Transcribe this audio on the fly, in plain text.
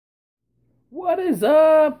What is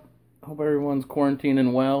up? Hope everyone's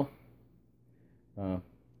quarantining well.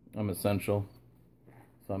 I'm essential,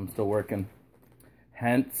 so I'm still working.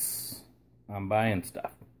 Hence, I'm buying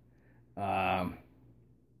stuff. I've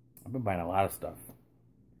been buying a lot of stuff,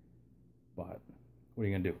 but what are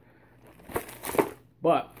you gonna do?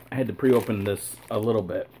 But I had to pre-open this a little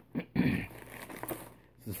bit. This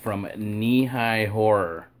is from Knee High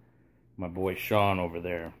Horror. My boy Sean over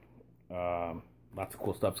there. Lots of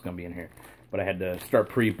cool stuff's gonna be in here. But I had to start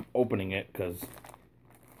pre-opening it because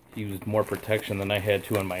he used more protection than I had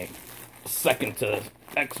to on my second to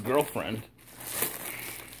ex-girlfriend.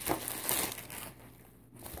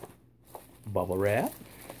 Bubble wrap.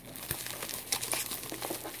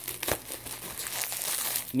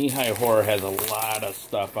 Knee High Horror has a lot of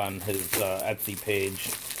stuff on his Etsy page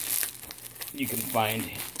you can find,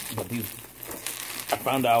 but these I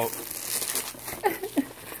found out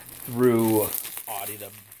through Audie, the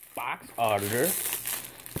box auditor.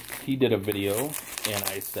 He did a video, and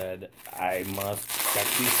I said I must check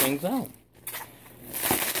these things out,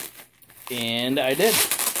 and I did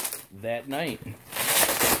that night.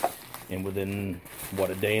 And within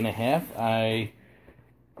a day and a half, I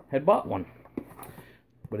had bought one.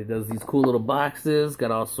 But he does these cool little boxes,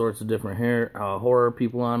 got all sorts of different horror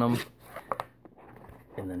people on them.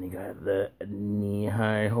 And then he got the Knee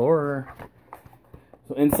High Horror.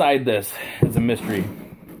 So inside this is a mystery.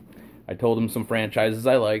 I told him some franchises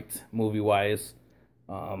I liked, movie-wise.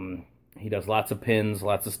 He does lots of pins,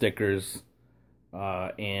 lots of stickers,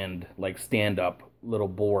 and like stand-up little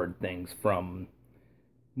board things from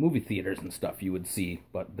movie theaters and stuff you would see,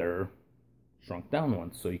 but they're shrunk down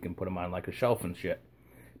ones, so you can put them on like a shelf and shit.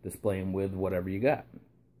 Display them with whatever you got.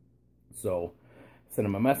 So I sent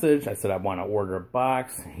him a message. I said I want to order a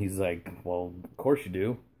box. He's like, well, of course you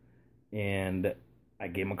do. And I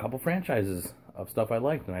gave him a couple franchises of stuff I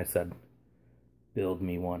liked, and I said, build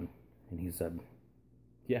me one. And he said,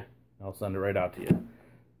 yeah, I'll send it right out to you.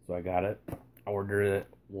 So I got it. I ordered it,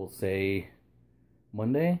 we'll say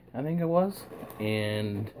Monday, I think it was.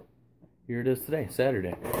 And here it is today,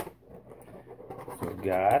 Saturday. So we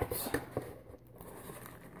got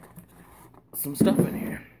some stuff in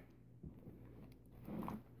here.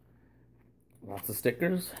 Lots of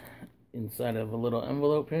stickers inside of a little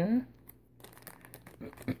envelope here.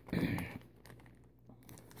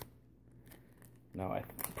 Now, I'm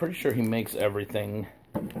pretty sure he makes everything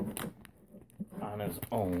on his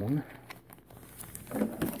own.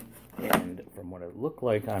 And from what it looked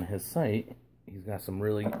like on his site, he's got some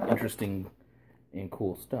really interesting and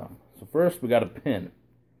cool stuff. So first, we got a pin.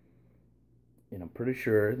 And I'm pretty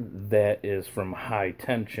sure that is from High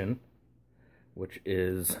Tension, which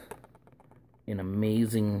is an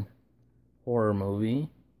amazing horror movie.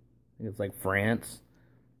 I think it's like France,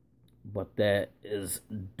 but that is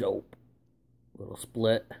dope. Little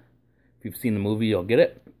split. If you've seen the movie, you'll get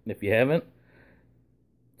it. If you haven't,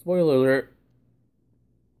 spoiler alert,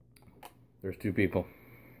 there's two people.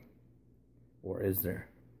 Or is there?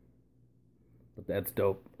 But that's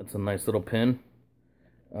dope. That's a nice little pin.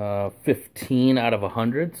 15 out of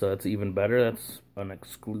 100, so that's even better. That's an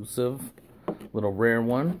exclusive, little rare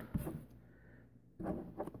one.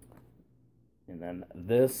 And then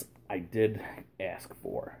this I did ask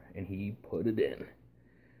for, and he put it in.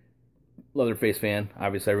 Leatherface fan.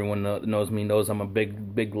 Obviously, everyone knows me, knows I'm a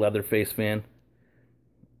big Leatherface fan.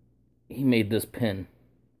 He made this pin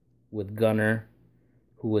with Gunner,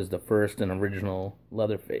 who was the first and original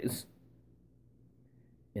Leatherface.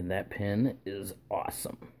 And that pin is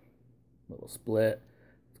awesome. Little split.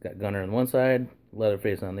 It's got Gunner on one side,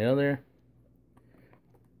 Leatherface on the other.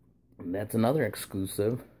 And that's another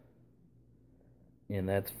exclusive. And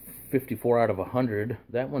that's 54 out of 100.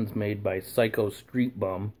 That one's made by Psycho Street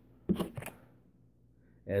Bum,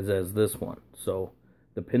 as is this one. So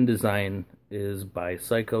the pin design is by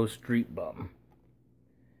Psycho Street Bum.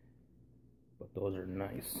 But those are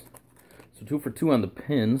nice. So 2 for 2 on the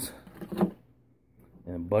pins.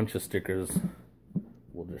 And a bunch of stickers.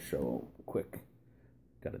 We'll just show quick.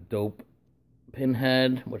 Got a dope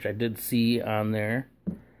pinhead, which I did see on there.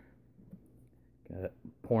 Got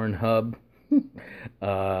Pornhub.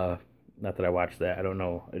 Not that I watched that. I don't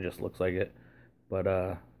know. It just looks like it.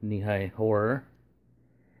 But Knee High Horror.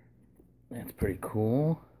 That's pretty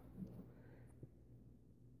cool.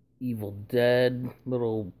 Evil Dead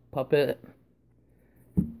little puppet.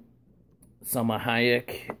 Salma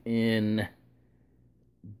Hayek in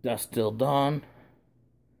Dusk Till Dawn.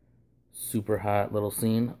 Super hot little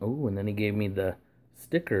scene. Oh, and then he gave me the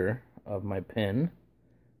sticker of my pin.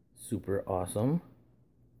 Super awesome.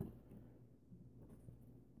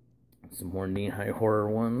 Some more Knee High Horror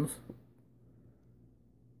ones.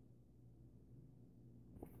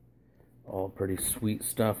 All pretty sweet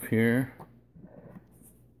stuff here.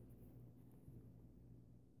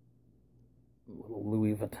 Little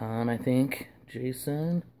Louis Vuitton, I think.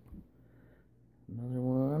 Jason. Another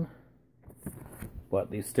one. But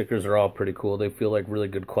these stickers are all pretty cool. They feel like really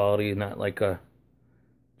good quality, not like a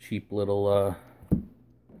cheap little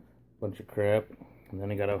bunch of crap. And then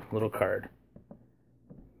I got a little card.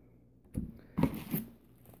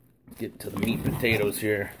 Let's get to the meat potatoes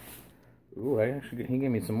here. Ooh, he gave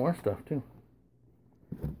me some more stuff too.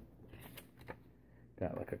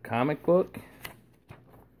 Got like a comic book.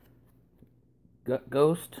 Gut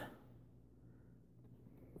Ghost.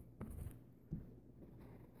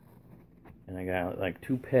 And I got like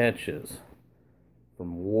 2 patches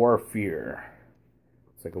from War Fear.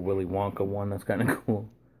 It's like a Willy Wonka one. That's kind of cool.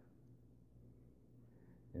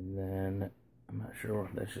 And then, I'm not sure.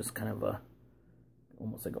 That's just kind of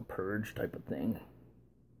almost like a Purge type of thing.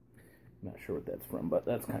 I'm not sure what that's from, but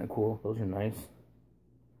that's kind of cool. Those are nice.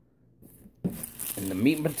 And the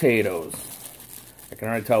meat and potatoes. I can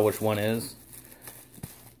already tell which one is.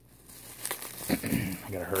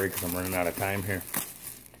 I gotta hurry because I'm running out of time here.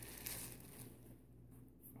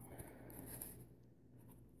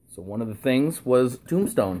 So one of the things was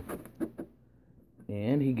Tombstone.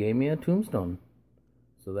 And he gave me a Tombstone.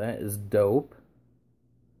 So that is dope.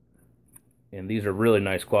 And these are really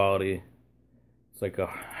nice quality. It's like a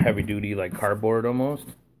heavy duty like cardboard almost.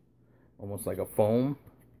 Almost like a foam.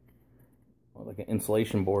 Or like an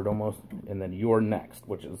insulation board almost. And then You're Next,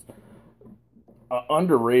 which is an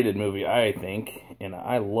underrated movie, I think. And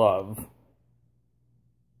I love.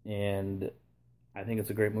 And I think it's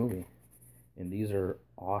a great movie. And these are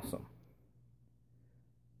awesome.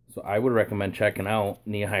 So I would recommend checking out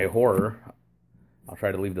Knee High Horror. I'll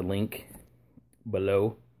try to leave the link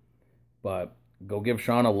below. But go give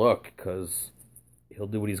Sean a look, because he'll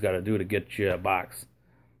do what he's got to do to get you a box.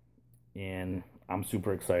 And I'm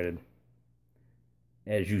super excited.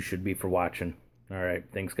 As you should be for watching. Alright,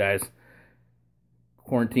 thanks guys.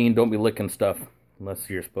 Quarantine, don't be licking stuff unless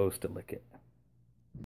you're supposed to lick it.